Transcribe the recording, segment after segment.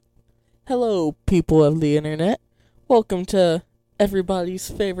Hello, people of the internet. Welcome to everybody's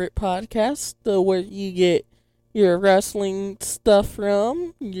favorite podcast, where you get your wrestling stuff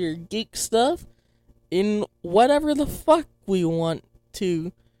from, your geek stuff, and whatever the fuck we want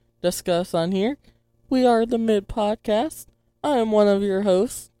to discuss on here. We are the Mid Podcast. I am one of your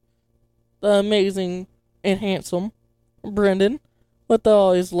hosts, the amazing and handsome Brendan, with the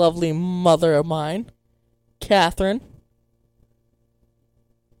always lovely mother of mine, Catherine.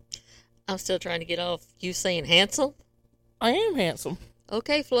 I'm still trying to get off you saying handsome. I am handsome.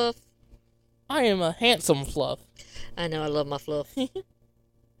 Okay, Fluff. I am a handsome fluff. I know, I love my Fluff.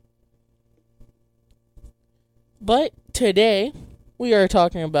 But today, we are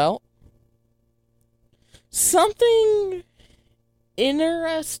talking about something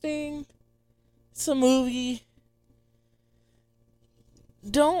interesting. It's a movie.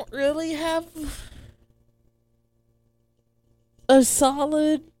 Don't really have a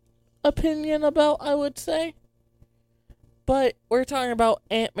solid opinion about, I would say. But we're talking about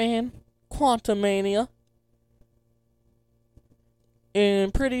Ant-Man Quantumaina.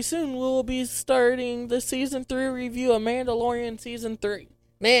 And pretty soon we'll be starting the Season 3 review of Mandalorian Season 3.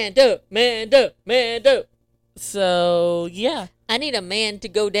 Mando. So, yeah. I need a man to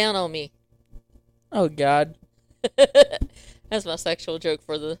go down on me. Oh, God. That's my sexual joke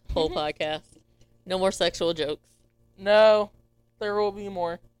for the whole podcast. No more sexual jokes. No, there will be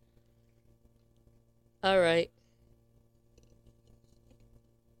more. Alright.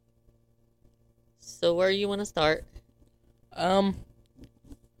 So where you want to start?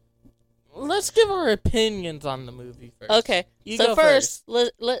 Let's give our opinions on the movie first. Okay. You so go first,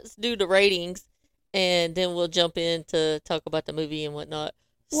 let's do the ratings, and then we'll jump in to talk about the movie and whatnot.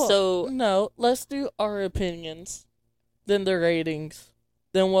 Well, no, let's do our opinions, then the ratings,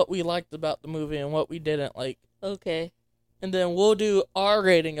 then what we liked about the movie and what we didn't like. Okay. And then we'll do our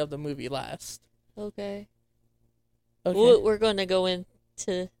rating of the movie last. Okay. Okay. We're going to go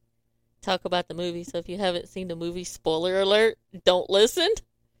into talk about the movie, so if you haven't seen the movie, spoiler alert, don't listen.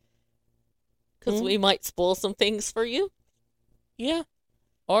 Because we might spoil some things for you. Yeah.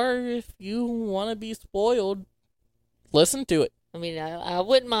 Or if you want to be spoiled, listen to it. I mean, I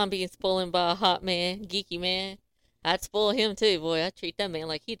wouldn't mind being spoiled by a hot man, geeky man. I'd spoil him too, boy. I'd treat that man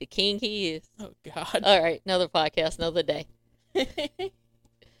like he the king he is. Oh, God. All right, another podcast, another day.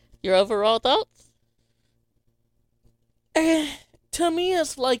 Your overall thoughts? To me,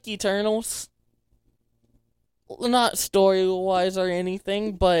 it's like Eternals. Not story-wise or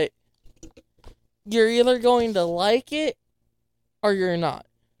anything, but you're either going to like it or you're not.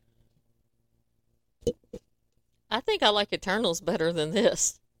 I think I like Eternals better than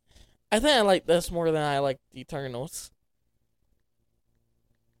this. I think I like this more than I liked Eternals.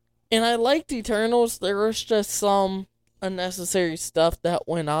 And I liked Eternals. There was just some unnecessary stuff that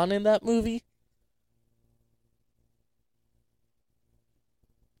went on in that movie.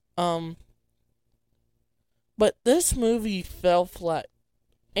 But this movie fell flat.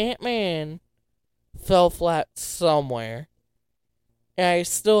 Ant-Man fell flat somewhere. And I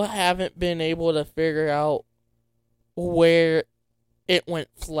still haven't been able to figure out where it went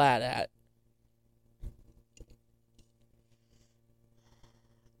flat at.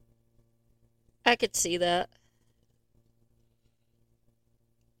 I could see that.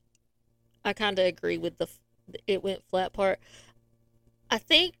 I kind of agree with the it went flat part. I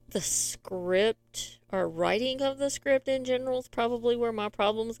think the script or writing of the script in general is probably where my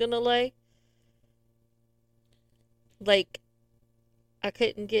problem's gonna lay. Like, I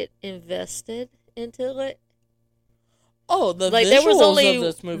couldn't get invested into it. Oh, the like visuals of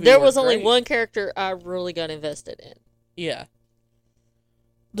this movie there were was only great. one character I really got invested in. Yeah.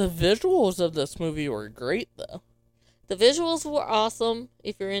 The visuals of this movie were great, though. The visuals were awesome.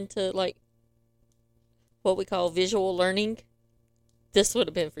 If you're into, like, what we call visual learning, this would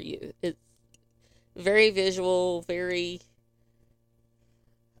have been for you. It's very visual, very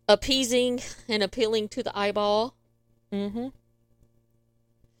appeasing and appealing to the eyeball. Mm-hmm.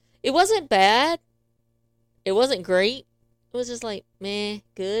 It wasn't bad. It wasn't great. It was just like, meh,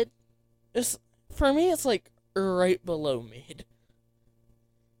 good. For me, it's like right below mid.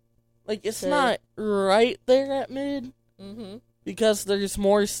 Like, it's not right there at mid. Mm-hmm. Because there's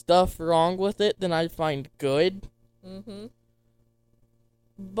more stuff wrong with it than I find good. Mm-hmm.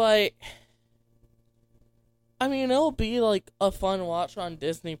 But, I mean, it'll be like a fun watch on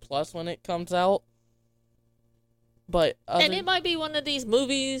Disney Plus when it comes out. But and it might be one of these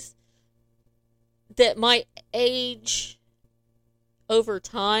movies that might age over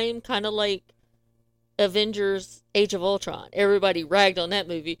time, kind of like Avengers Age of Ultron. Everybody ragged on that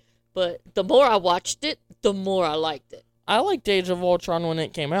movie, but the more I watched it, the more I liked it. I liked Age of Ultron when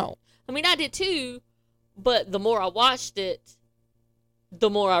it came out. I mean, I did too, but the more I watched it, the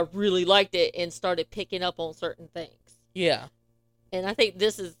more I really liked it and started picking up on certain things. Yeah. And I think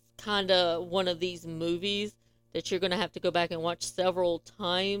this is kind of one of these movies that you're going to have to go back and watch several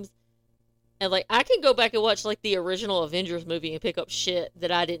times. And, like, I can go back and watch, like, the original Avengers movie and pick up shit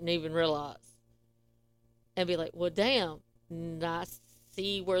that I didn't even realize. And be like, well, damn, I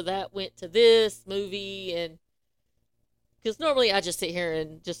see where that went to this movie. And because normally I just sit here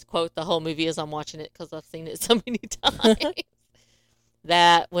and just quote the whole movie as I'm watching it because I've seen it so many times.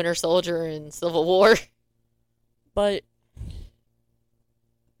 That, Winter Soldier, and Civil War. But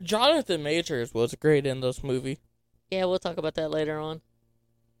Jonathan Majors was great in this movie. Yeah, we'll talk about that later on.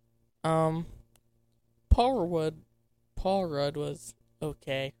 Paul Rudd was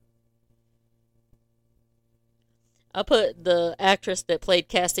okay. I put the actress that played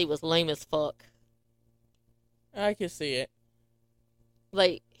Cassie was lame as fuck. I can see it.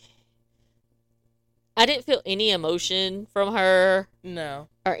 Like, I didn't feel any emotion from her. No.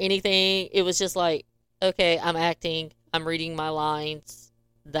 Or anything. It was just like, okay, I'm acting. I'm reading my lines.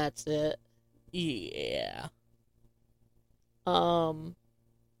 That's it. Yeah. I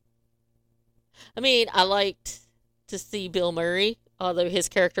mean, I liked to see Bill Murray, although his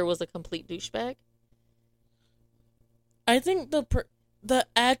character was a complete douchebag. I think the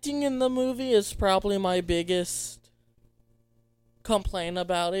acting in the movie is probably my biggest complaint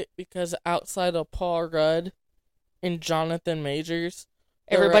about it, because outside of Paul Rudd and Jonathan Majors,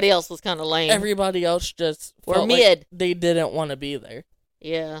 everybody else was kind of lame. Everybody else just were mid. Like they didn't want to be there.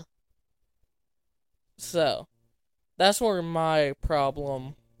 Yeah. So, that's where my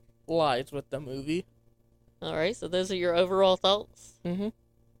problem lies with the movie. Alright, so those are your overall thoughts? Mm-hmm.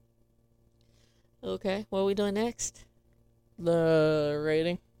 Okay, what are we doing next? The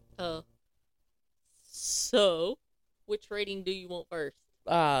rating. Oh. So, which rating do you want first?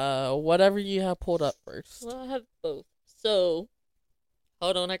 Whatever you have pulled up first. Well, I have both. So,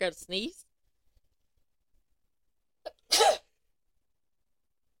 hold on, I gotta sneeze.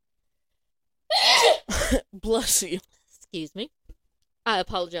 Bless you. Excuse me. I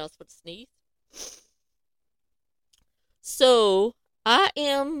apologize for the sneeze. So,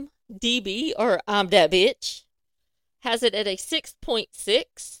 IMDb, or I'm that bitch, has it at a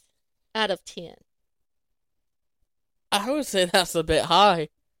 6.6 out of 10. I would say that's a bit high.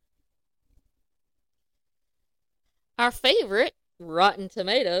 Our favorite, Rotten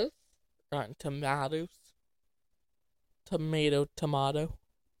Tomatoes. Rotten Tomatoes. Tomato.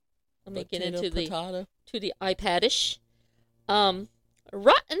 Let me get into potato. the iPadish.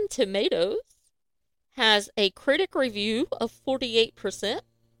 Rotten Tomatoes has a critic review of 48%.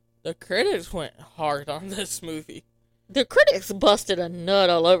 The critics went hard on this movie. The critics busted a nut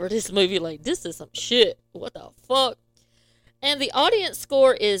all over this movie like, this is some shit. What the fuck? And the audience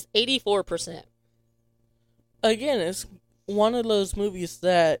score is 84%. Again, it's one of those movies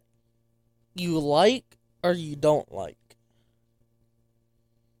that you like or you don't like.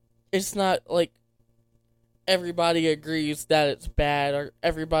 It's not like everybody agrees that it's bad or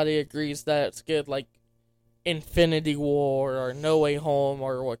everybody agrees that it's good, like Infinity War or No Way Home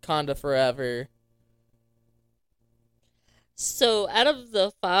or Wakanda Forever. So, out of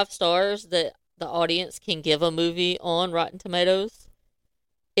the 5 stars that the audience can give a movie on Rotten Tomatoes,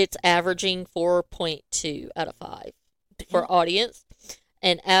 it's averaging 4.2 out of 5 for audience.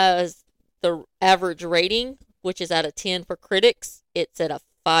 And as the average rating, which is out of 10 for critics, it's at a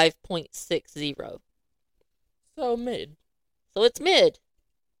 5.60. So mid. So it's mid.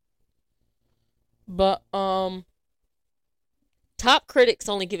 But, top critics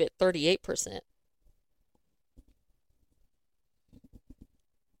only give it 38%.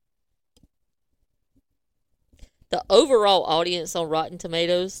 The overall audience on Rotten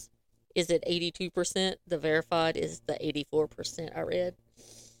Tomatoes is at 82%. The verified is the 84% I read.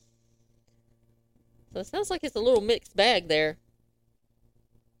 So it sounds like it's a little mixed bag there.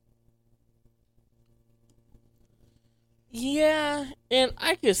 Yeah, and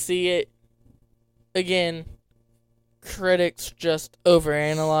I could see it. Again, critics just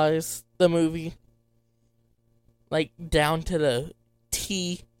overanalyze the movie. Like, down to the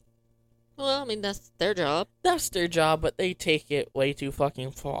T. Well, I mean, that's their job. That's their job, but they take it way too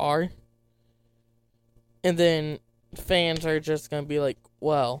fucking far. And then fans are just gonna be like,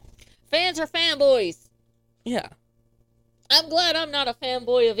 well... Fans are fanboys. Yeah. I'm glad I'm not a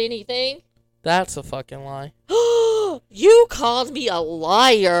fanboy of anything. That's a fucking lie. You called me a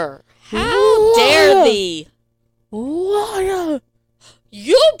liar. How dare thee? Liar!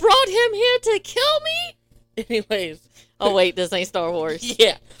 You brought him here to kill me? Anyways. Oh, wait, this ain't Star Wars.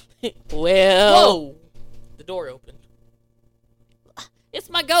 Yeah. Well. Whoa! The door opened. It's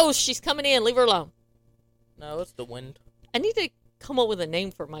my ghost. She's coming in. Leave her alone. No, it's the wind. I need to come up with a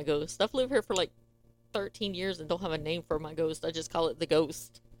name for my ghost. I've lived here for like 13 years and don't have a name for my ghost. I just call it the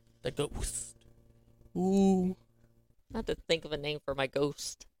ghost. The ghost. Ooh. I have to think of a name for my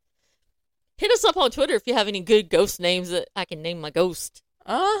ghost. Hit us up on Twitter if you have any good ghost names that I can name my ghost.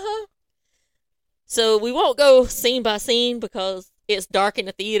 Uh-huh. So we won't go scene by scene because it's dark in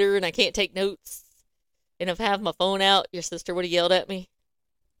the theater and I can't take notes. And if I have my phone out, your sister would have yelled at me.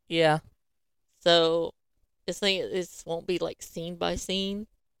 Yeah. So this won't be like scene by scene.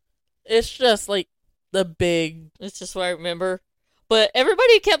 It's just like the big... It's just what I remember. But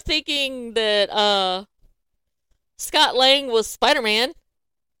everybody kept thinking that Scott Lang was Spider-Man.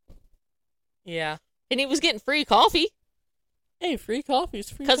 Yeah. And he was getting free coffee. Hey, free coffee's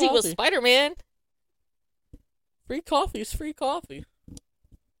free coffee. Because he was Spider-Man. Free coffee's free coffee.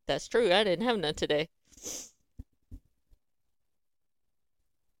 That's true. I didn't have none today.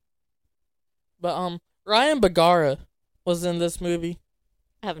 But, Ryan Bagara was in this movie.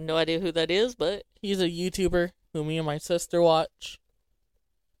 I have no idea who that is, but... He's a YouTuber who me and my sister watch.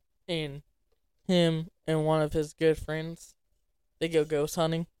 And him and one of his good friends, they go ghost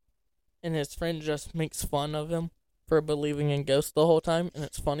hunting. And his friend just makes fun of him for believing in ghosts the whole time, and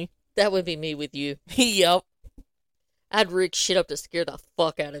it's funny. That would be me with you. Yep. I'd rig shit up to scare the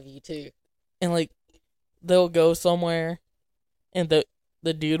fuck out of you, too. And, like, they'll go somewhere, and the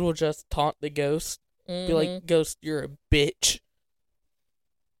dude will just taunt the ghost. Mm-hmm. Be like, ghost, you're a bitch.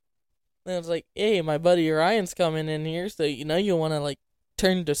 And it's like, hey, my buddy Ryan's coming in here, so you know you want to, like,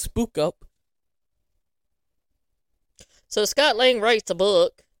 turn the spook up. So Scott Lang writes a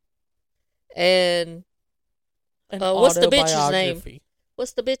book, and what's the bitch's name?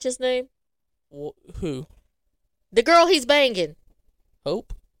 What's the bitch's name? Who? The girl he's banging.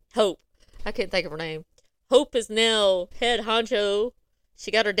 Hope? Hope. I can't think of her name. Hope is now head honcho. She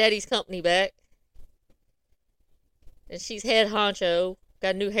got her daddy's company back. And she's head honcho.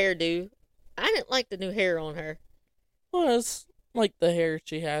 Got a new hairdo. I didn't like the new hair on her. Well, it's like the hair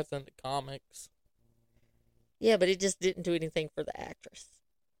she has in the comics. Yeah, but it just didn't do anything for the actress.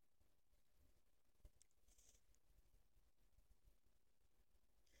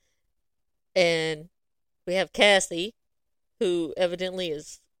 And we have Cassie, who evidently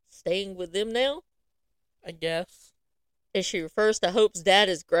is staying with them now. I guess. And she refers to Hope's dad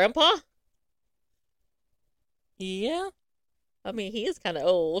as Grandpa. Yeah. I mean, he is kind of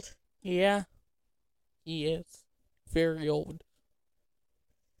old. Yeah. He is. Very old.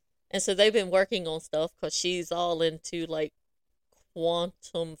 And so they've been working on stuff because she's all into, like,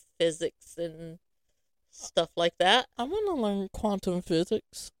 quantum physics and stuff like that. I want to learn quantum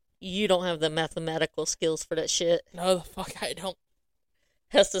physics. You don't have the mathematical skills for that shit. No, the fuck I don't.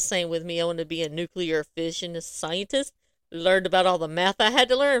 That's the same with me. I want to be a nuclear fission scientist. Learned about all the math I had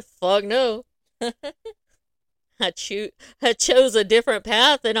to learn. Fuck no. I chose a different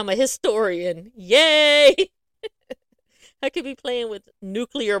path and I'm a historian. Yay! I could be playing with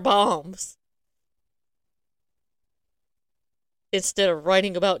nuclear bombs instead of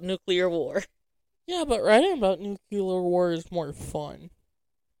writing about nuclear war. Yeah, but writing about nuclear war is more fun.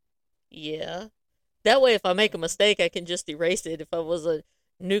 Yeah. That way, if I make a mistake, I can just erase it. If I was a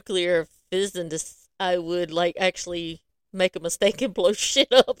nuclear physicist, I would, like, actually make a mistake and blow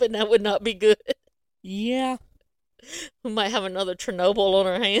shit up, and that would not be good. Yeah. We might have another Chernobyl on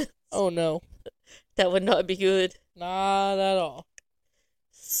our hands. Oh, no. That would not be good. Not at all.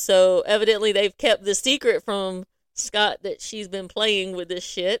 So, evidently, they've kept the secret from Scott that she's been playing with this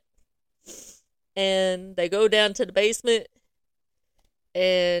shit. And they go down to the basement,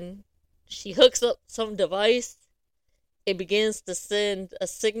 and she hooks up some device. It begins to send a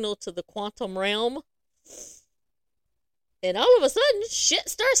signal to the quantum realm. And all of a sudden, shit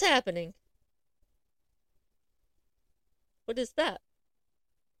starts happening. What is that?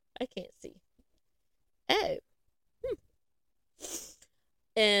 I can't see. Oh.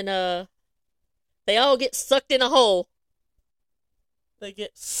 And, they all get sucked in a hole. They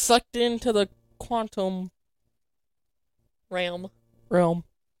get sucked into the quantum realm.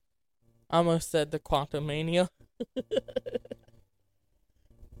 I almost said the Quantumania.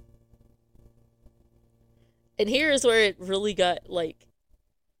 And here is where it really got, like,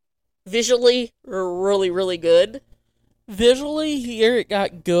 visually really, really good. Visually, here it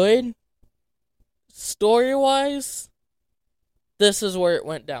got good. Story-wise, this is where it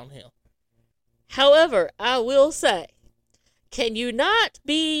went downhill. However, I will say, can you not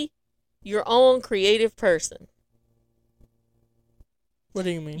be your own creative person? What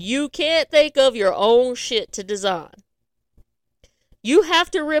do you mean? You can't think of your own shit to design. You have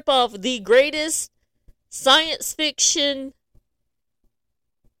to rip off the greatest science fiction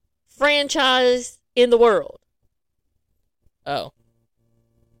franchise in the world. Oh.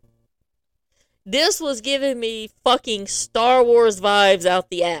 This was giving me fucking Star Wars vibes out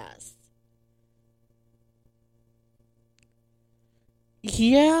the ass.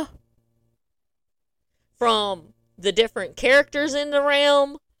 Yeah. From the different characters in the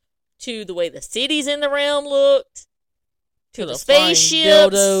realm, to the way the cities in the realm looked, to the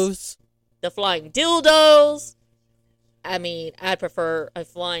spaceships, the flying dildos. I mean, I'd prefer a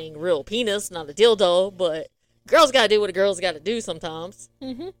flying real penis, not a dildo, but girls gotta do what a girl's gotta do sometimes.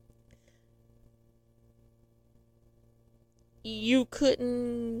 Mm-hmm. You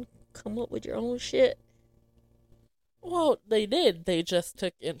couldn't come up with your own shit? Well, they did. They just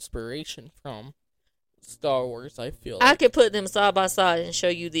took inspiration from Star Wars, I feel like. I could put them side by side and show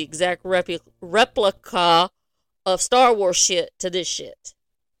you the exact replica of Star Wars shit to this shit.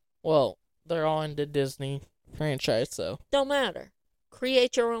 Well, they're all in the Disney franchise, so. Don't matter.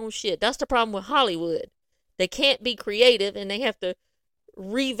 Create your own shit. That's the problem with Hollywood. They can't be creative and they have to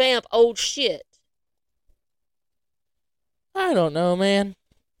revamp old shit. I don't know, man.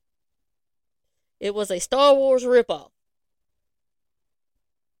 It was a Star Wars ripoff.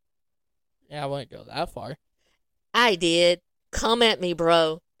 Yeah, I wouldn't go that far. I did. Come at me,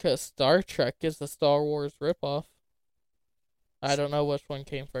 bro. Because Star Trek is a Star Wars ripoff. I don't know which one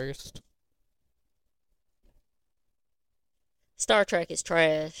came first. Star Trek is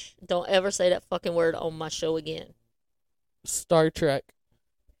trash. Don't ever say that fucking word on my show again. Star Trek.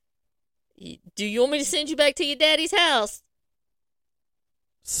 Do you want me to send you back to your daddy's house?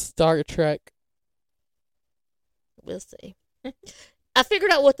 Star Trek. We'll see. I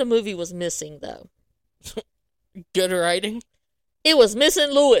figured out what the movie was missing, though. Good writing? It was missing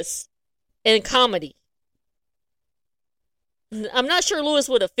Lewis and comedy. I'm not sure Lewis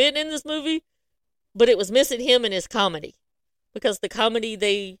would have fit in this movie, but it was missing him and his comedy. Because the comedy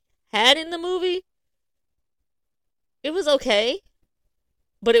they had in the movie, it was okay,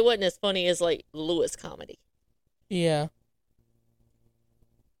 but it wasn't as funny as, like, Lewis comedy. Yeah.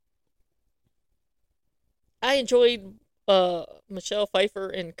 I enjoyed Michelle Pfeiffer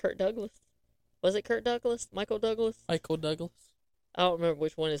and Kirk Douglas. Was it Kirk Douglas? Michael Douglas? Michael Douglas. I don't remember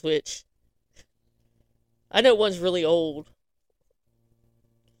which one is which. I know one's really old.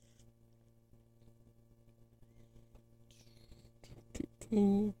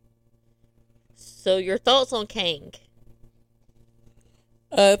 So, your thoughts on Kang?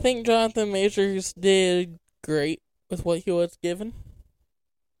 I think Jonathan Majors did great with what he was given.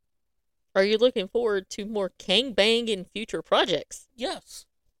 Are you looking forward to more Kang Bang in future projects? Yes.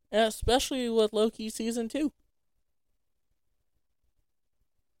 And especially with Loki Season 2.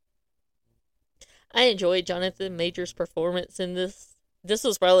 I enjoyed Jonathan Majors' performance in this. This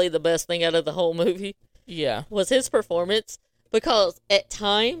was probably the best thing out of the whole movie. Yeah. Was his performance. Because at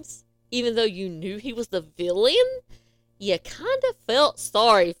times, even though you knew he was the villain, you kind of felt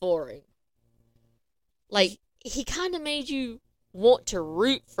sorry for him. Like, he kind of made you want to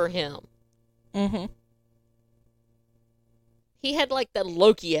root for him. Mm-hmm. He had, like, the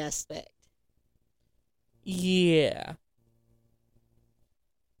Loki aspect. Yeah.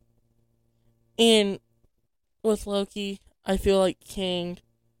 And with Loki, I feel like Kang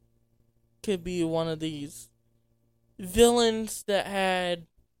could be one of these villains that had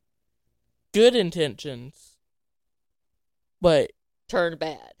good intentions, but turned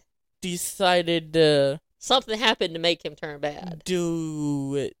bad. Decided to... Something happened to make him turn bad.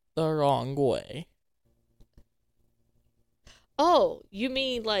 Do it the wrong way. Oh, you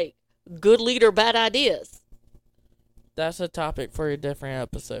mean like good leader, bad ideas? That's a topic for a different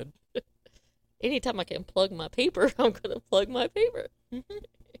episode. Anytime I can plug my paper, I'm going to plug my paper.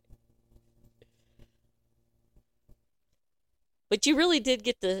 But you really did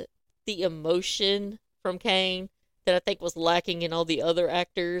get the emotion from Kang that I think was lacking in all the other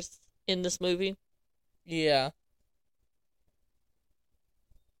actors in this movie. Yeah.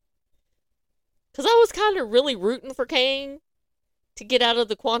 Because I was kind of really rooting for Kang to get out of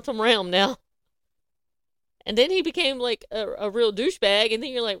the quantum realm now. And then he became like a real douchebag, and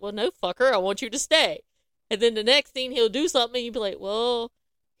then you're like, well, no, fucker, I want you to stay. And then the next scene, he'll do something, and you'll be like, well,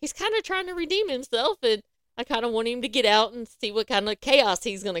 he's kind of trying to redeem himself, and I kind of want him to get out and see what kind of chaos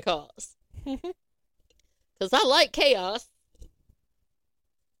he's going to cause. Because I like chaos.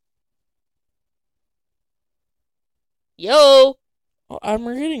 Yo! Oh, I'm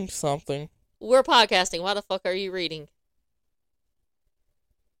reading something. We're podcasting. Why the fuck are you reading?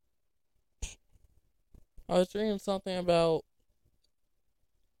 I was reading something about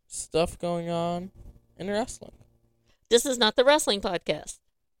stuff going on in wrestling. This is not the wrestling podcast.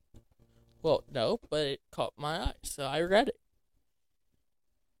 Well, no, but it caught my eye, so I read it.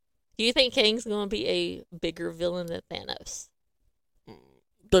 Do you think Kang's going to be a bigger villain than Thanos?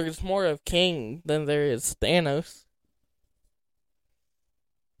 There's more of King than there is Thanos.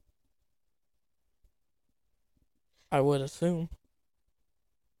 I would assume.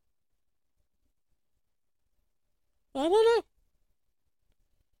 I don't know.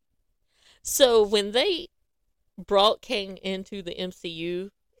 So when they brought Kang into the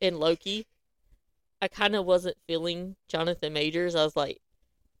MCU in Loki, I kind of wasn't feeling Jonathan Majors. I was like,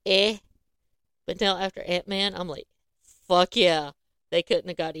 eh. But now after Ant-Man, I'm like, fuck yeah. They couldn't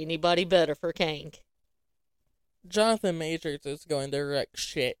have got anybody better for Kang. Jonathan Majors is going to wreck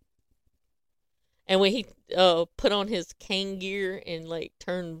shit. And when he put on his Kang gear and like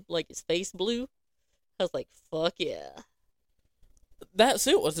turned like his face blue, I was like, fuck yeah. That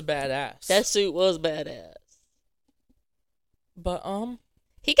suit was badass. That suit was badass. But,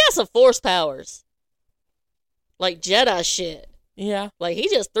 he got some force powers. Like Jedi shit. yeah. Like, he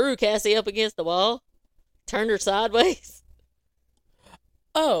just threw Cassie up against the wall, turned her sideways.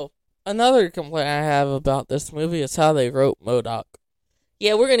 Oh, another complaint I have about this movie is how they wrote MODOK.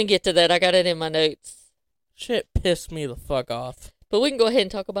 Yeah, we're going to get to that. I got it in my notes. Shit pissed me the fuck off. But we can go ahead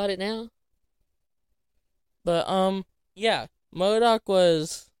and talk about it now. But, yeah. MODOK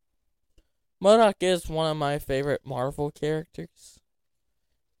is one of my favorite Marvel characters.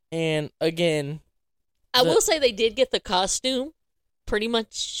 And, again, I will say they did get the costume pretty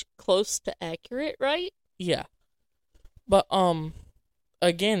much close to accurate, right? yeah. But,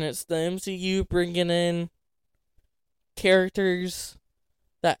 again, it's the MCU bringing in characters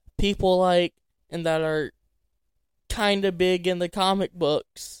that people like and that are kind of big in the comic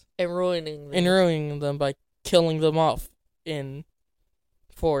books. And ruining them. And ruining them by killing them off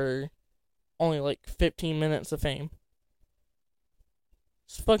for only like 15 minutes of fame.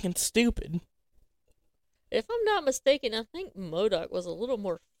 It's fucking stupid. If I'm not mistaken, I think MODOK was a little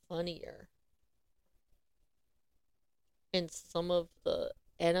more funnier in some of the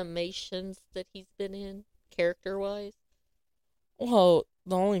animations that he's been in, character-wise. Well,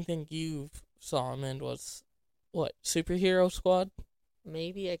 the only thing you saw him in was, what, Superhero Squad?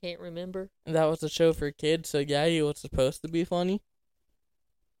 Maybe, I can't remember. And that was a show for kids, so yeah, he was supposed to be funny.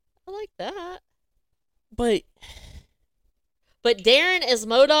 I like that. But Darren as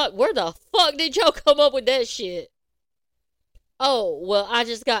MODOK, where the fuck did y'all come up with that shit? Oh, well, I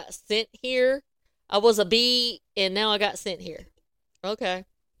just got sent here. I was a bee, and now I got sent here. Okay.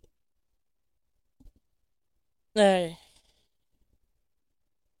 hey,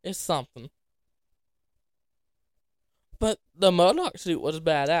 it's something. But the MODOK suit was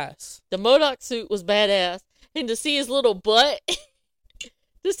badass. The MODOK suit was badass. And to see his little butt,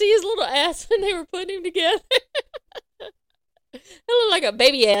 to see his little ass when they were putting him together. It looked like a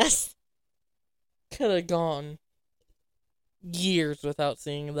baby ass. Could have gone years without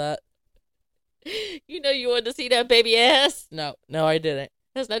seeing that. You know you wanted to see that baby ass. No, I didn't.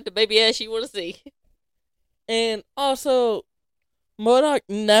 That's not the baby ass you want to see. And also, MODOK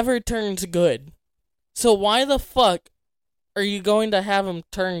never turns good. So why the fuck are you going to have him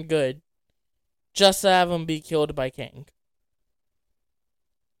turn good just to have him be killed by Kang?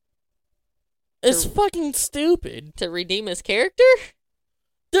 It's fucking stupid. To redeem his character?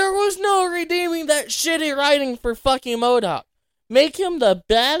 There was no redeeming that shitty writing for fucking MODOK. Make him the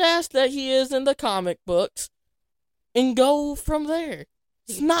badass that he is in the comic books and go from there.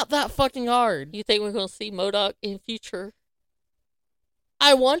 It's not that fucking hard. You think we're going to see MODOK in future?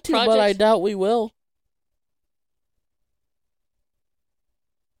 I want to, but I doubt we will.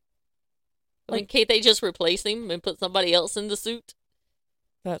 I mean, can't they just replace him and put somebody else in the suit?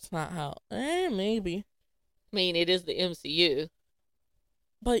 That's not how. Maybe. I mean, it is the MCU.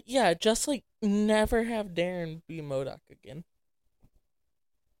 But yeah, just like never have Darren be MODOK again.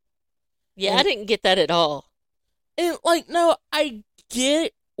 Yeah, I didn't get that at all. And like, no, I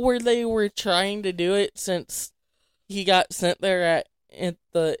get where they were trying to do it since he got sent there at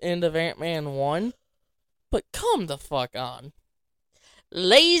the end of Ant-Man 1. But come the fuck on.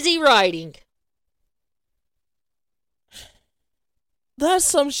 Lazy writing. That's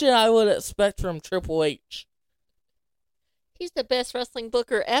some shit I would expect from Triple H. He's the best wrestling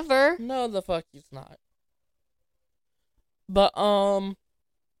booker ever. No, the fuck he's not. But,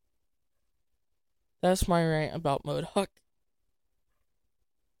 that's my rant about MODOK.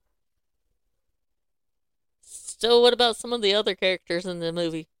 So what about some of the other characters in the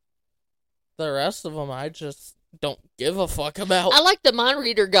movie? The rest of them I just don't give a fuck about. I like the mind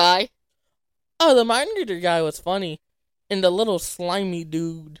reader guy. Oh, the mind reader guy was funny. And the little slimy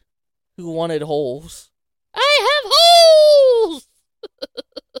dude who wanted holes. I have holes!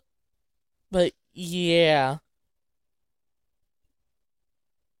 But, yeah.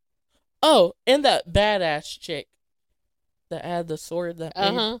 Oh, and that badass chick that had the sword that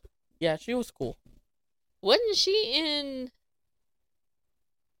Uh made. huh. Yeah, she was cool. Wasn't she in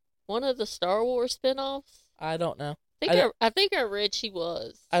one of the Star Wars spinoffs? I don't know. I think I read she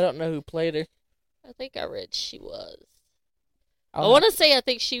was. I don't know who played her. I think I read she was. I I'll want have, to say I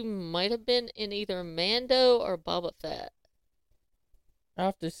think she might have been in either Mando or Boba Fett. I'll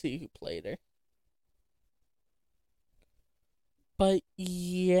have to see who played her. But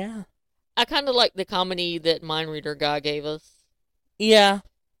yeah. I kind of like the comedy that Mind Reader guy gave us. Yeah.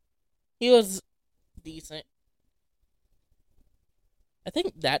 He was decent. I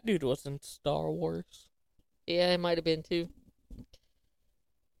think that dude was in Star Wars. Yeah, it might have been too.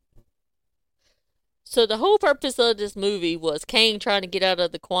 So the whole purpose of this movie was Kang trying to get out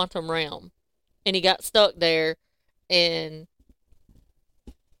of the quantum realm, and he got stuck there, and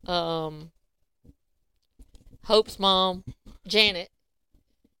Hope's mom, Janet,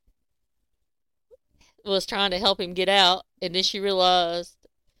 was trying to help him get out, and then she realized,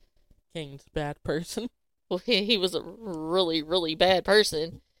 Kang's a bad person. well, he was a really, really bad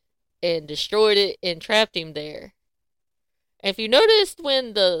person, and destroyed it and trapped him there. If you noticed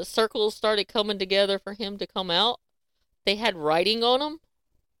when the circles started coming together for him to come out, they had writing on them.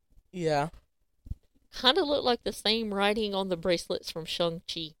 Yeah. Kind of looked like the same writing on the bracelets from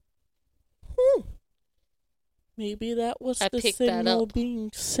Shang-Chi. Maybe that was I the picked that signal up. being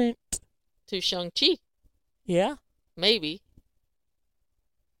sent. To Shang-Chi. Yeah. Maybe.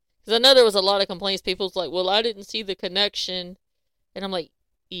 Because I know there was a lot of complaints. People's like, well, I didn't see the connection. And I'm like,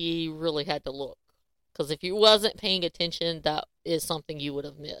 you really had to look. Because if you wasn't paying attention, that is something you would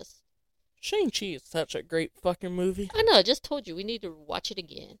have missed. Shang-Chi is such a great fucking movie. I know, I just told you, we need to watch it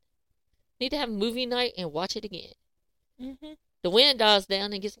again. Need to have movie night and watch it again. Mm-hmm. The wind dies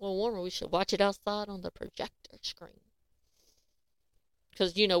down and gets a little warmer. We should watch it outside on the projector screen.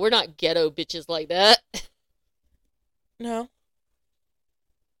 Because, you know, we're not ghetto bitches like that. No.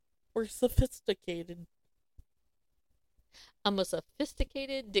 We're sophisticated. I'm a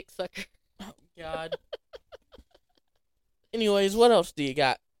sophisticated dick sucker. Oh, God. Anyways, what else do you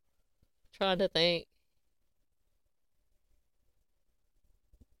got? Trying to think.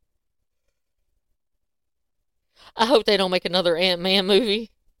 I hope they don't make another Ant-Man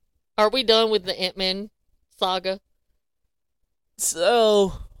movie. Are we done with the Ant-Man saga?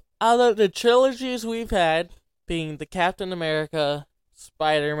 So, out of the trilogies we've had, being the Captain America,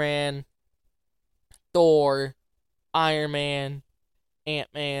 Spider-Man, Thor, Iron Man,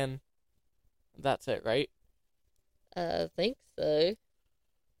 Ant-Man, that's it, right? I think so.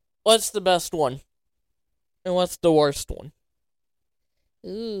 What's the best one? And what's the worst one?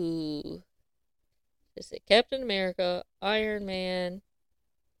 Ooh. Is it Captain America, Iron Man,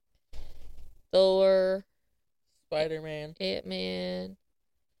 Thor, Spider-Man. Ant-Man,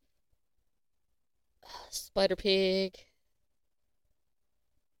 Spider-Pig?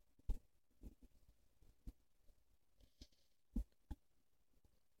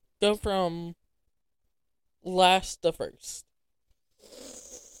 Go from last to first.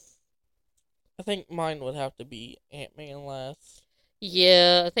 I think mine would have to be Ant-Man last.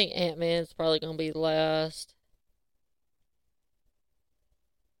 Yeah, I think Ant-Man's probably gonna be the last.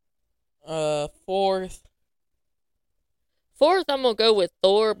 Fourth. Fourth, I'm gonna go with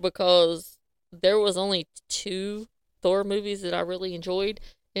Thor because there was only two Thor movies that I really enjoyed.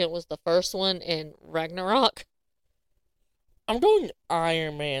 And it was the first one and Ragnarok. I'm going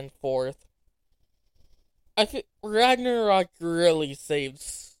Iron Man fourth. I think Ragnarok really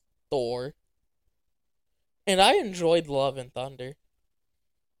saves Thor. And I enjoyed Love and Thunder.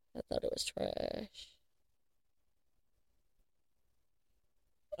 I thought it was trash.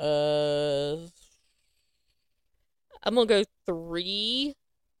 I'm gonna go 3.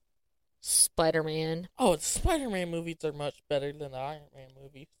 Spider-Man. Oh, the Spider-Man movies are much better than the Iron Man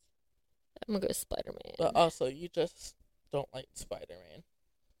movies. I'm gonna go Spider-Man. But also, you just don't like Spider-Man.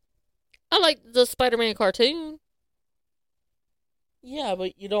 I like the Spider-Man cartoon. Yeah,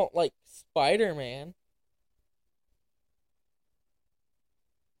 but you don't like Spider-Man.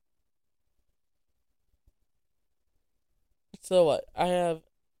 So what? I have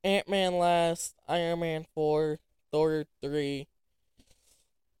Ant-Man last, Iron Man 4, Thor 3.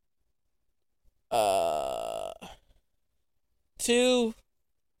 2,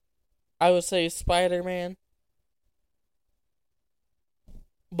 I would say Spider-Man.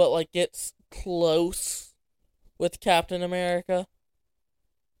 But like it's close with Captain America.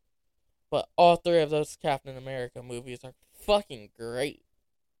 But all three of those Captain America movies are fucking great.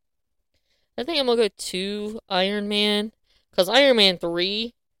 I think I'm gonna go 2 Iron Man. Because Iron Man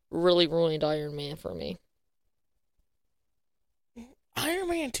 3 really ruined Iron Man for me. Iron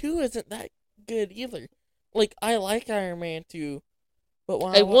Man 2 isn't that good either. Like, I like Iron Man 2, but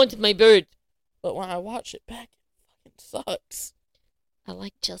when I want my bird. But when I watch it back, it fucking sucks. I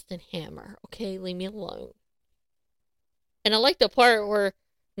like Justin Hammer. Okay, leave me alone. And I like the part where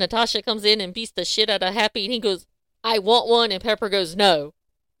Natasha comes in and beats the shit out of Happy, and he goes, "I want one," and Pepper goes, "No."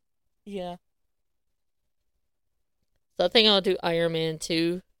 Yeah. So I think I'll do Iron Man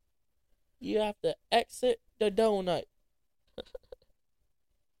 2. You have to exit the donut.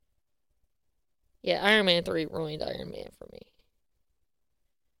 Yeah, Iron Man 3 ruined Iron Man for me.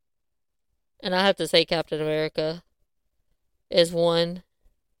 And I have to say Captain America is one.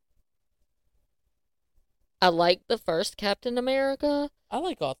 I like the first Captain America, I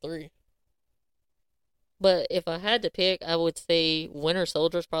like all three. but if I had to pick, I would say Winter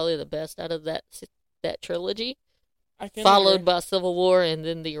Soldier's probably the best out of that trilogy, I can followed agree. by Civil War and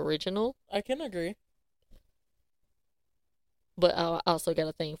then the original. I can agree. But I also got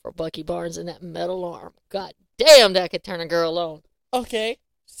a thing for Bucky Barnes and that metal arm. God damn, that could turn a girl on. Okay,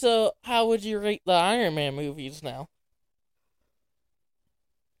 so how would you rate the Iron Man movies now?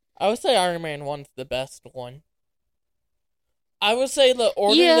 I would say Iron Man 1's the best one. I would say the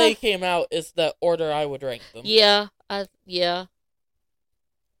order they came out is the order I would rank them. Yeah, I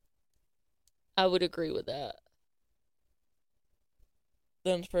would agree with that.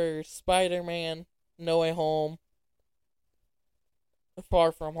 Then for Spider-Man, No Way Home,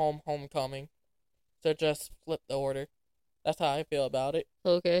 Far From Home, Homecoming. So just flip the order. That's how I feel about it.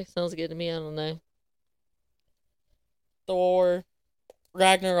 Okay, sounds good to me. I don't know. Thor,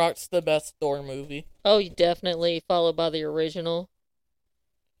 Ragnarok's the best Thor movie. Oh, definitely, followed by the original.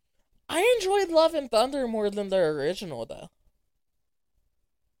 I enjoyed Love and Thunder more than the original, though.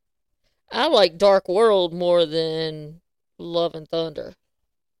 I like Dark World more than Love and Thunder.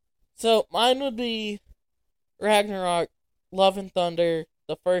 So mine would be Ragnarok, Love and Thunder,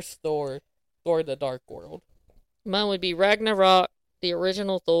 the first Thor, Thor the Dark World. Mine would be Ragnarok, the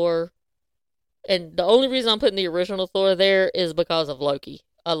original Thor. And the only reason I'm putting the original Thor there is because of Loki.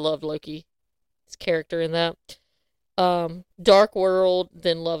 I love Loki. His character in that. Dark World,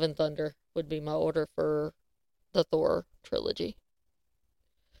 then Love and Thunder would be my order for the Thor trilogy.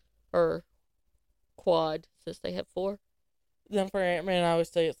 Or quad, since they have 4. Then for Ant-Man, I would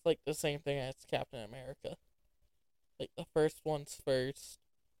say it's like the same thing as Captain America. Like the first one's first.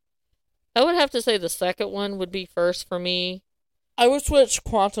 I would have to say the second one would be first for me. I would switch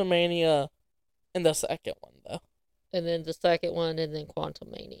Quantumania in the second one, though. And then the second one, and then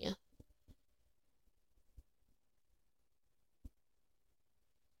Quantumania.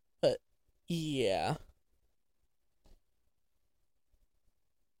 But, yeah.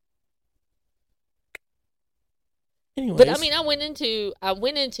 Anyways. But I mean, I went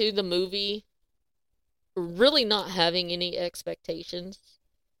into the movie really not having any expectations.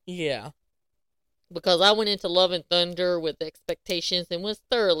 Yeah. Because I went into Love and Thunder with expectations and was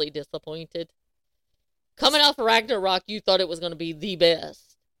thoroughly disappointed. Coming off of Ragnarok, you thought it was going to be the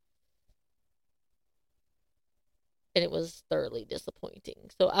best. And it was thoroughly disappointing.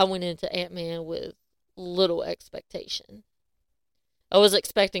 So I went into Ant-Man with little expectation. I was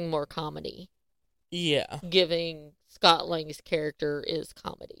expecting more comedy. Yeah. Giving Scott Lang's character is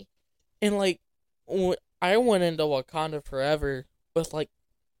comedy. And, like, I went into Wakanda Forever with, like,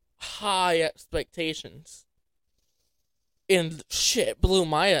 high expectations. And shit blew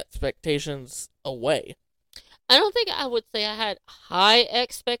my expectations away. I don't think I would say I had high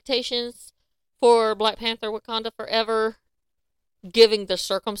expectations for Black Panther Wakanda Forever, given the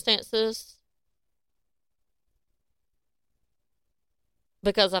circumstances.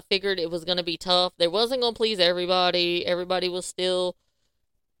 Because I figured it was going to be tough. They wasn't going to please everybody. Everybody was still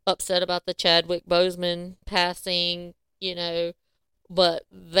upset about the Chadwick Boseman passing, you know. But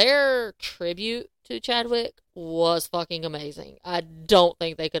their tribute to Chadwick was fucking amazing. I don't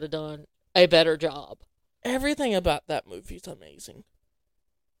think they could have done a better job. Everything about that movie's amazing.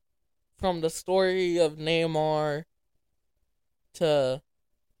 From the story of Namor to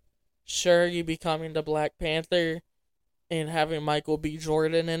Shuri becoming the Black Panther and having Michael B.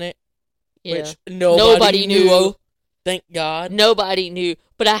 Jordan in it. Yeah. Which nobody knew. Thank God. Nobody knew.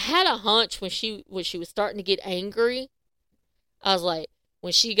 But I had a hunch when she was starting to get angry. I was like,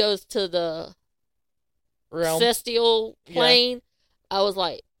 when she goes to the celestial plane, yeah. I was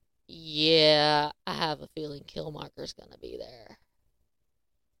like, yeah, I have a feeling Killmonger's going to be there.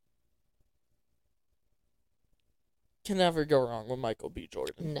 Can never go wrong with Michael B.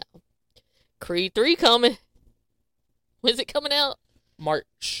 Jordan. No. Creed 3 coming. When's it coming out?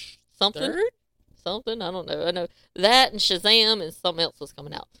 March something? 3rd? Something? I don't know. I know that and Shazam and something else was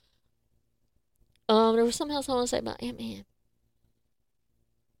coming out. There was something else I want to say about Ant-Man.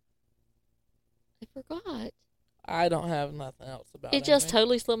 forgot. I don't have nothing else about It just Ant-Man.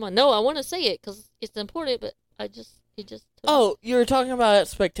 totally slipped my... No, I want to say it because it's important, but it just... Oh, you were talking about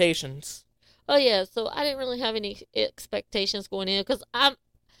expectations. Oh, yeah, so I didn't really have any expectations going in because I'm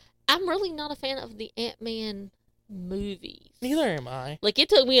really not a fan of the Ant-Man movies. Neither am I. Like, it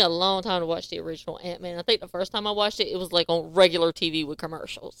took me a long time to watch the original Ant-Man. I think the first time I watched it, it was, like, on regular TV with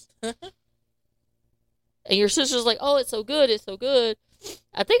commercials. And your sister's like, oh, it's so good, it's so good.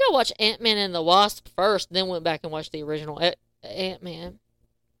 I think I watched Ant-Man and the Wasp first, then went back and watched the original Ant-Man.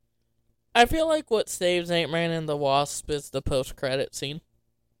 I feel like what saves Ant-Man and the Wasp is the post-credit scene.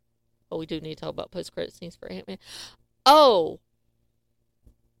 Oh, we do need to talk about post-credit scenes for Ant-Man. Oh!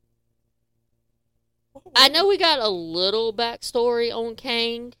 I know we got a little backstory on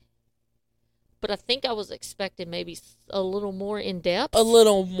Kang, but I think I was expecting maybe a little more in-depth. A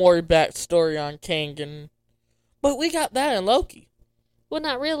little more backstory on Kang, but we got that in Loki. Well,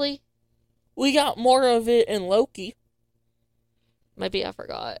 not really. We got more of it in Loki. Maybe I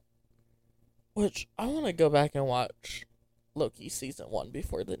forgot. Which, I want to go back and watch Loki Season 1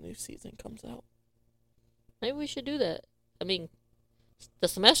 before the new season comes out. Maybe we should do that. I mean, the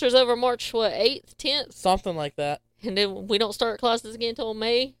semester's over March, 8th, 10th? Something like that. And then we don't start classes again until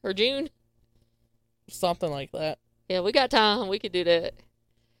May or June? Something like that. Yeah, we got time. We could do that.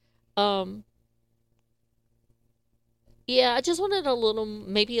 Yeah, I just wanted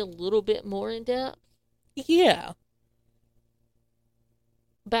maybe a little bit more in depth. Yeah.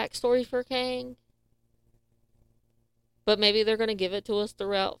 Backstory for Kang. But maybe they're going to give it to us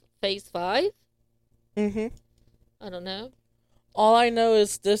throughout Phase 5? Mm-hmm. I don't know. All I know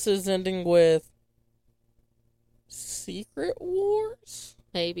is this is ending with Secret Wars?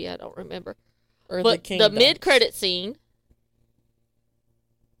 Maybe, I don't remember. Or but the mid-credit scene...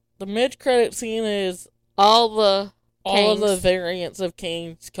 The mid-credit scene is... All of the variants of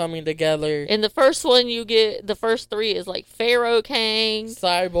Kangs coming together. In the first one, you get... The first 3 is like Pharaoh Kang.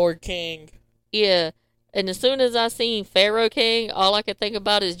 Cyborg Kang. Yeah. And as soon as I seen Pharaoh Kang, all I could think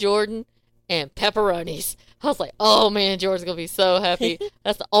about is Jordan and pepperonis. I was like, oh man, Jordan's going to be so happy.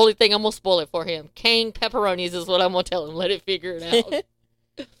 That's the only thing I'm going to spoil it for him. Kang pepperonis is what I'm going to tell him. Let it figure it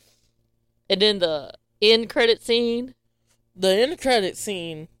out. And then the end credit scene. The end credit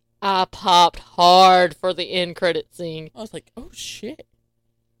scene. I popped hard for the end credit scene. I was like, oh shit.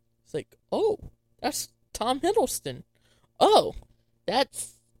 It's like, oh, that's Tom Hiddleston. Oh.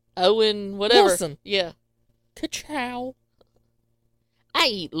 That's Owen whatever. Wilson. Yeah. Ka-chow. I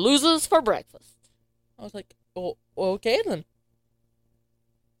eat losers for breakfast. I was like, oh, okay then.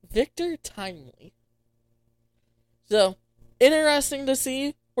 Victor Timely. So, interesting to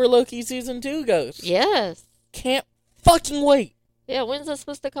see where Loki Season 2 goes. Yes. Can't fucking wait. Yeah, when's that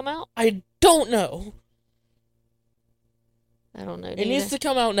supposed to come out? I don't know. I don't know. It needs to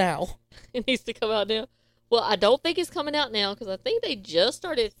come out now. It needs to come out now. Well, I don't think it's coming out now because I think they just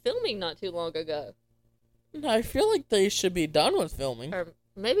started filming not too long ago. I feel like they should be done with filming. Or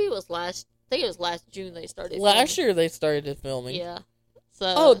maybe it was last June they started Last filming. year they started filming. Yeah.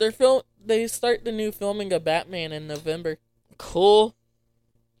 So they start the new filming of Batman in November. Cool.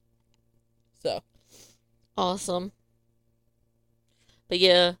 So. Awesome. But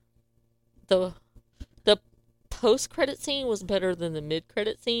yeah, the post-credit scene was better than the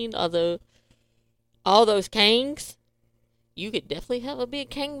mid-credit scene, although all those Kangs, you could definitely have a big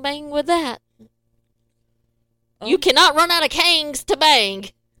Kang bang with that. You cannot run out of Kangs to bang.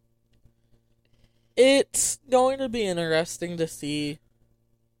 It's going to be interesting to see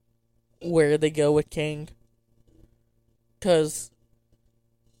where they go with Kang. Because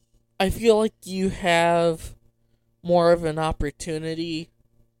I feel like you have more of an opportunity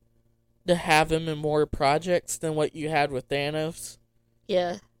to have him in more projects than what you had with Thanos.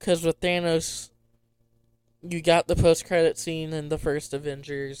 Yeah. Because with Thanos, you got the post-credit scene in the first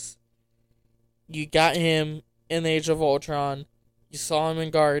Avengers. You got him in Age of Ultron. You saw him in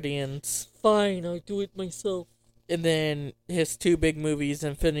Guardians. Fine, I'll do it myself. And then his 2 big movies,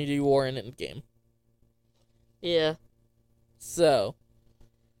 Infinity War and Endgame. Yeah. So,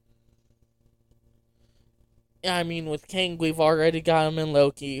 I mean, with Kang, we've already got him in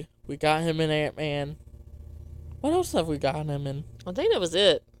Loki. We got him in Ant-Man. What else have we got him in? I think that was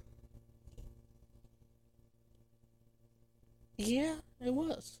it. Yeah, it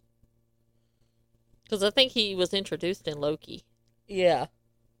was. Because I think he was introduced in Loki. Yeah.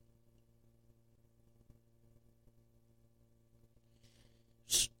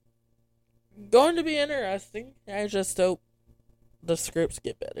 Going to be interesting. I just hope the scripts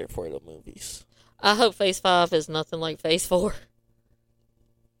get better for the movies. I hope Phase 5 is nothing like Phase 4.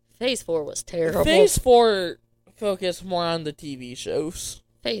 Phase 4 was terrible. Phase 4 focused more on the TV shows.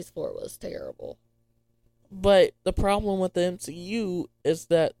 Phase 4 was terrible. But the problem with the MCU is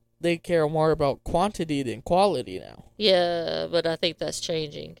that they care more about quantity than quality now. Yeah, but I think that's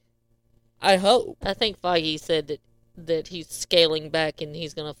changing. I hope. I think Feige said that he's scaling back and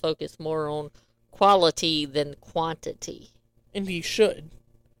he's going to focus more on quality than quantity. And he should.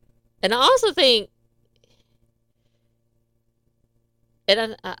 And I also think,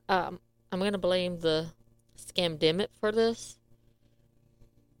 and I'm going to blame the scamdemic for this.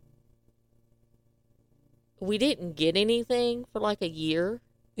 We didn't get anything for like a year.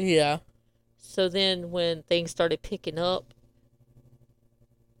 Yeah. So then when things started picking up,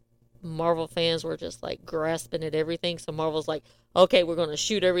 Marvel fans were just like grasping at everything. So Marvel's like, okay, we're going to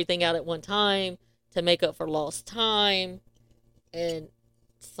shoot everything out at one time to make up for lost time. And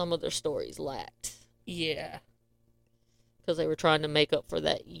some of their stories lacked. Yeah. Because they were trying to make up for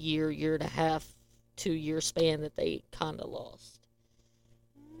that year and a half, 2-year span that they kind of lost.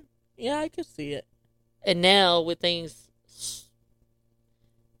 Yeah, I could see it. And now with things,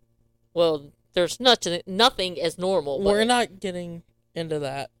 well, there's nothing as normal. But, we're not getting into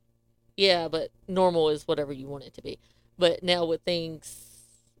that. Yeah, but normal is whatever you want it to be. But now with things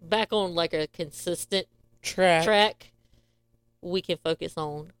back on like a consistent track, we can focus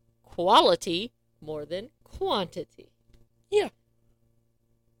on quality more than quantity. Yeah.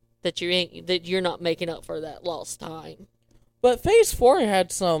 That you're not making up for that lost time. But Phase 4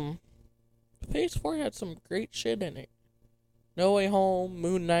 had some great shit in it. No Way Home,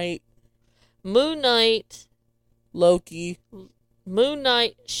 Moon Knight, Loki,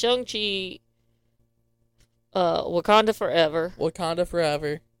 Shang-Chi, Wakanda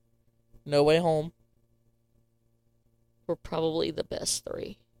Forever, No Way Home. Were probably the best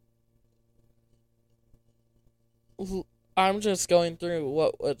 3. I'm just going through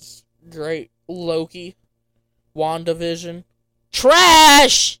what was great. Loki, WandaVision.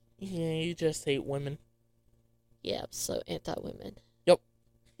 Trash! Yeah, you just hate women. Yeah, I'm so anti-women. Yep.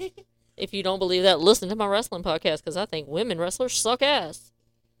 If you don't believe that, listen to my wrestling podcast, because I think women wrestlers suck ass.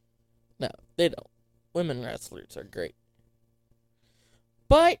 No, they don't. Women wrestlers are great.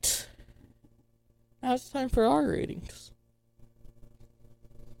 But now it's time for our ratings.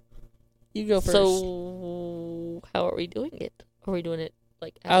 You go first. So, how are we doing it? Are we doing it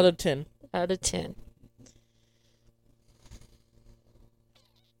like out of 10? Out of 10.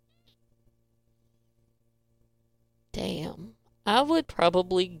 Damn. I would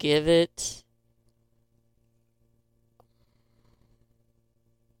probably give it...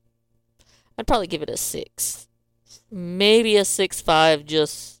 I'd probably give it a 6. Maybe a 6.5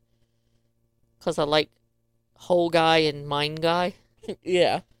 just because I like whole guy and mind guy.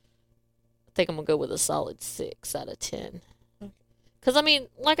 Yeah. I think I'm going to go with a solid 6 out of 10. Because, I mean,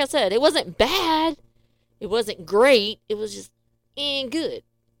 like I said, it wasn't bad. It wasn't great. It was just good.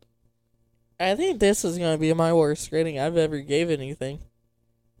 I think this is going to be my worst rating I've ever gave anything.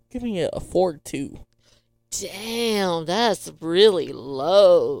 Giving it a 4.2. Damn, that's really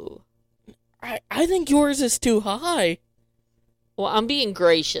low. I think yours is too high. Well, I'm being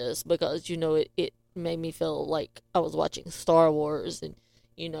gracious because, it made me feel like I was watching Star Wars and,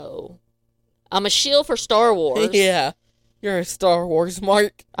 I'm a shield for Star Wars. Yeah. You're a Star Wars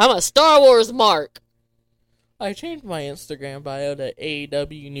mark. I'm a Star Wars mark. I changed my Instagram bio to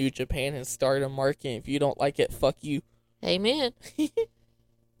AEW New Japan and Stardom marking. If you don't like it, fuck you. Amen. I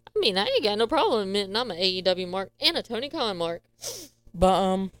mean, I ain't got no problem admitting I'm an AEW mark and a Tony Khan mark.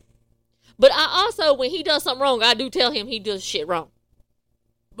 But I also, when he does something wrong, I do tell him he does shit wrong.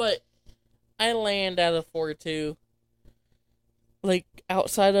 But I land at a 4.2. Like,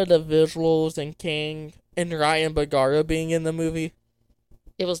 outside of the visuals and King and Ryan Bagara being in the movie,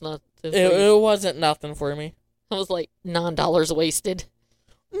 it was nothing. It wasn't nothing for me. It was like $9 wasted.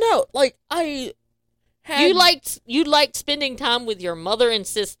 No, like I had you liked spending time with your mother and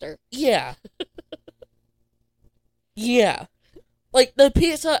sister. Yeah. Yeah. Like the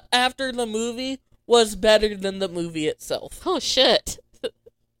pizza after the movie was better than the movie itself. Oh shit.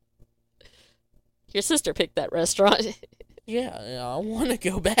 Your sister picked that restaurant. Yeah, I want to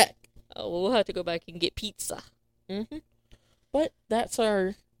go back. Oh, well, we'll have to go back and get pizza. Mm-hmm. But that's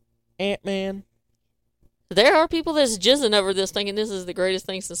our Ant-Man. There are people that's jizzing over this thinking this is the greatest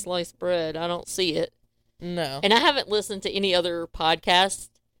thing since sliced bread. I don't see it. No. And I haven't listened to any other podcast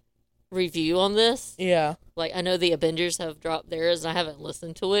review on this. Yeah. Like, I know the Avengers have dropped theirs, and I haven't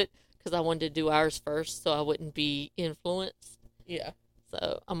listened to it because I wanted to do ours first so I wouldn't be influenced. Yeah.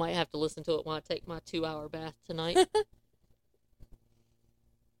 So I might have to listen to it when I take my 2-hour bath tonight.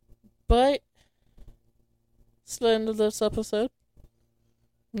 But it's the end of this episode.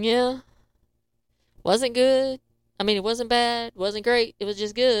 Yeah. Wasn't good. I mean, it wasn't bad. Wasn't great. It was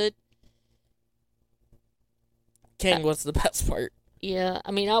just good. Kang was the best part. Yeah,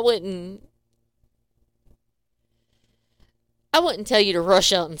 I mean, I wouldn't tell you to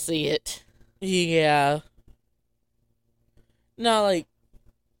rush out and see it. Yeah. No, like,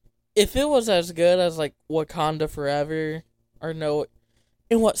 if it was as good as, like, Wakanda Forever, or no...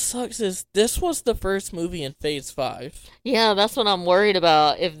 And what sucks is, this was the first movie in Phase 5. Yeah, that's what I'm worried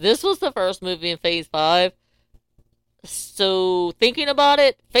about. If this was the first movie in Phase 5, so thinking about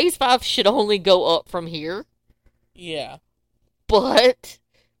it, Phase 5 should only go up from here. Yeah. But,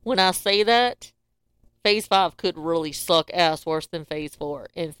 when I say that, Phase 5 could really suck ass worse than Phase 4.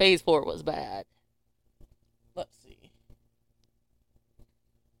 And Phase 4 was bad. Let's see.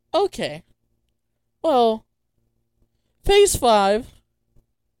 Okay. Well, Phase 5,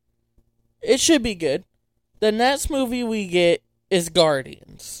 it should be good. The next movie we get is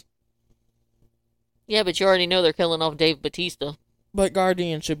Guardians. Yeah, but you already know they're killing off Dave Bautista. But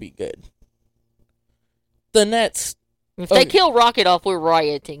Guardians should be good. The next... If they kill Rocket off, we're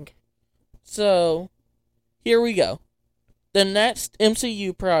rioting. So, here we go. The next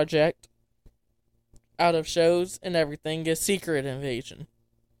MCU project, out of shows and everything, is Secret Invasion.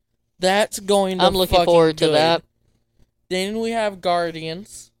 That's going to I'm looking forward to that. Then we have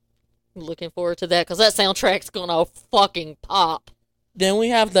Guardians. Looking forward to that, because that soundtrack's gonna fucking pop. Then we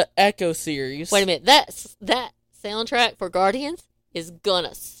have the Echo series. Wait a minute, that soundtrack for Guardians is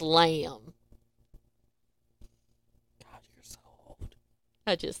gonna slam. God, you're so old.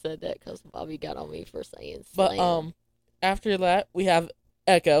 I just said that because Bobby got on me for saying slam. But, after that, we have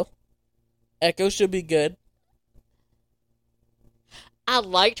Echo. Echo should be good. I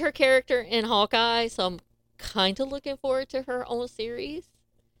liked her character in Hawkeye, so I'm kind of looking forward to her own series.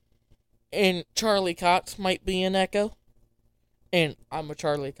 And Charlie Cox might be in Echo. And I'm a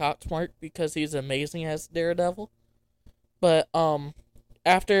Charlie Cox mark because he's amazing as Daredevil. But,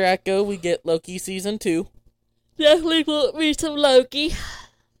 after Echo, we get Loki Season 2. Definitely put me some Loki.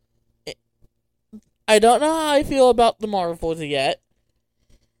 I don't know how I feel about the Marvels yet.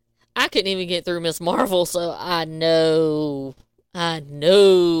 I couldn't even get through Miss Marvel, so I know how I'm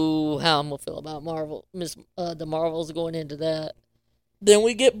gonna feel about Marvel. The Marvels going into that. Then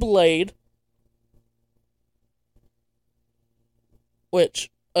we get Blade.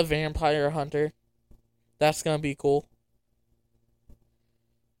 Which, a vampire hunter. That's gonna be cool.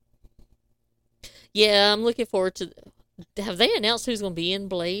 Yeah, I'm looking forward to... Have they announced who's gonna be in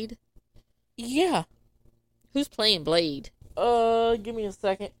Blade? Yeah. Who's playing Blade? Give me a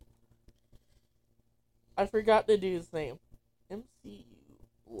second. I forgot the dude's name. MCU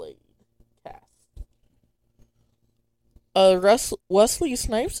Blade cast. Wesley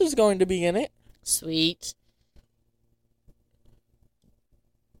Snipes is going to be in it. Sweet.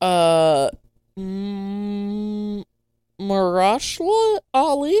 Marashla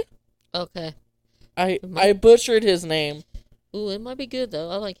Ali? Okay. I butchered his name. Ooh, it might be good, though.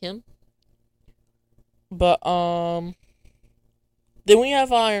 I like him. But, then we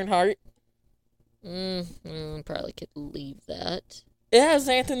have Ironheart. Probably could leave that. It has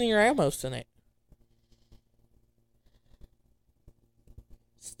Anthony Ramos in it.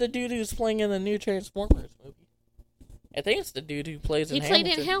 It's the dude who's playing in the new Transformers movie. I think it's the dude who plays in Hamilton. He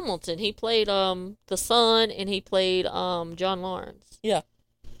played in Hamilton. He played, the son, and he played, John Lawrence. Yeah.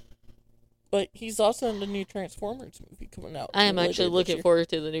 But he's also in the new Transformers movie coming out. I am actually looking forward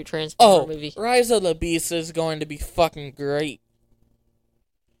to the new Transformers movie. Rise of the Beast is going to be fucking great.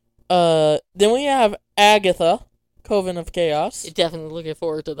 Then we have Agatha, Coven of Chaos. Definitely looking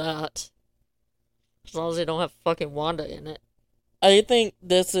forward to that. As long as they don't have fucking Wanda in it. I think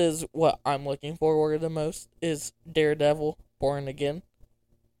this is what I'm looking forward to the most, is Daredevil, Born Again.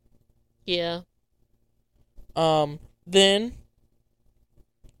 Yeah. Then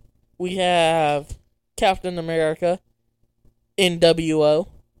we have Captain America, NWO.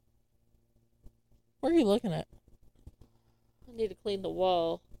 What are you looking at? I need to clean the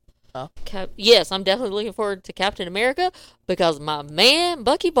wall. Oh. Yes, I'm definitely looking forward to Captain America because my man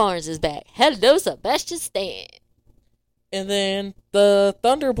Bucky Barnes is back. Hello, Sebastian Stan. And then the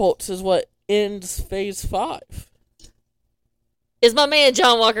Thunderbolts is what ends Phase 5. Is my man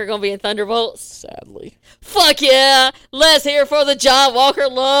John Walker going to be in Thunderbolts? Sadly. Fuck yeah! Let's hear for the John Walker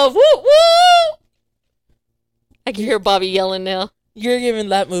love. Woo woo! I can hear Bobby yelling now. You're giving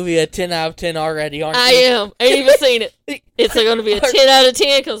that movie a 10 out of 10 already, aren't you? I am. I ain't even seen it. It's going to be a 10 out of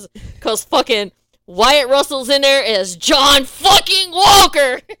 10 because fucking Wyatt Russell's in there as John fucking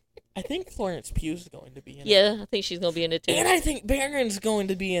Walker. I think Florence Pugh's going to be in it. Yeah, I think she's going to be in it too. And I think Baron's going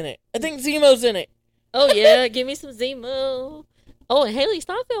to be in it. I think Zemo's in it. Oh yeah, give me some Zemo. Oh, and Haley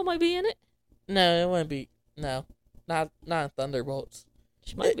Steinfeld might be in it. No, it wouldn't be. No. Not Thunderbolts.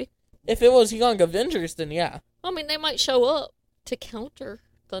 She might be. If it was Young Avengers, then yeah. I mean, they might show up to counter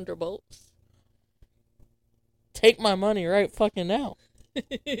Thunderbolts. Take my money right fucking now.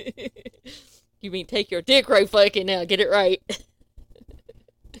 You mean take your dick right fucking now? Get it right.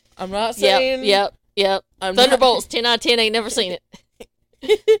 I'm not saying... Yep. Thunderbolts, 10 out of 10, ain't never seen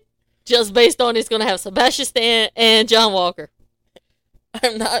it. Just based on it's going to have Sebastian Stan and John Walker.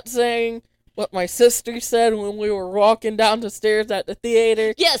 I'm not saying what my sister said when we were walking down the stairs at the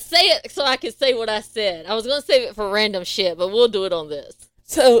theater. Yeah, say it so I can say what I said. I was going to save it for random shit, but we'll do it on this.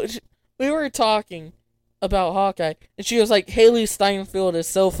 So, we were talking about Hawkeye, and she was like, Haley Steinfeld is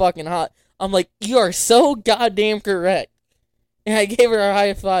so fucking hot. I'm like, you are so goddamn correct. And I gave her a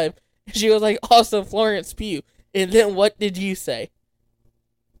high five. And she was like, also Florence Pugh. And then what did you say?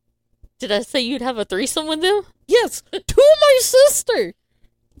 Did I say you'd have a threesome with them? Yes, to my sister.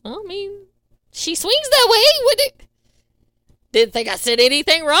 I mean, she swings that way with it. Didn't think I said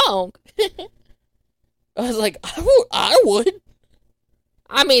anything wrong. I was like, I would.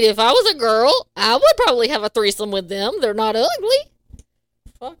 I mean, if I was a girl, I would probably have a threesome with them. They're not ugly.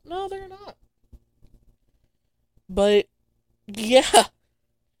 Fuck no, they're not. But, yeah.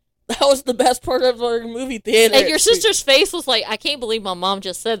 That was the best part of our movie theater. And your sister's face was like, I can't believe my mom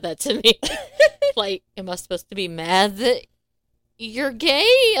just said that to me. Like, am I supposed to be mad that you're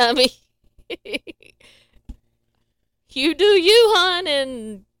gay? I mean, you do you, hon,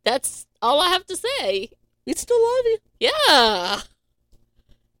 and that's all I have to say. We still love you. Yeah.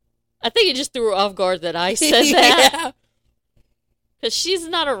 I think it just threw her off guard that I said that. Yeah. Because she's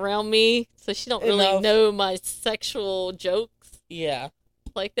not around me, so she don't really know my sexual jokes. Yeah.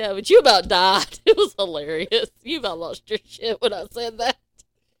 Like that, but you about died. It was hilarious. You about lost your shit when I said that.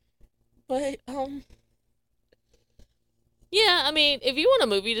 But, yeah, I mean, if you want a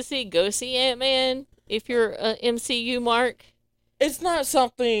movie to see, go see Ant-Man. If you're a MCU mark. It's not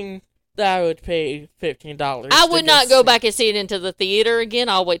something that I would pay $15. I would not go back and see it into the theater again.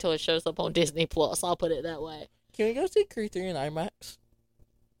 I'll wait till it shows up on Disney Plus. I'll put it that way. Can we go see Creed 3 in IMAX?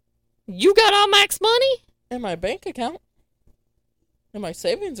 You got IMAX money? In my bank account. In my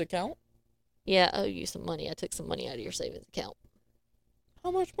savings account. Yeah, I owe you some money. I took some money out of your savings account.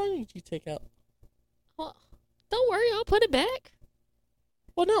 How much money did you take out? Well, don't worry, I'll put it back.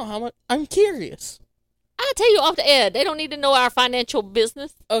 Well, no, how much? I'm curious. I'll tell you off the air. They don't need to know our financial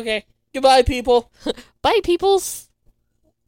business. Okay. Goodbye, people. Bye, peoples.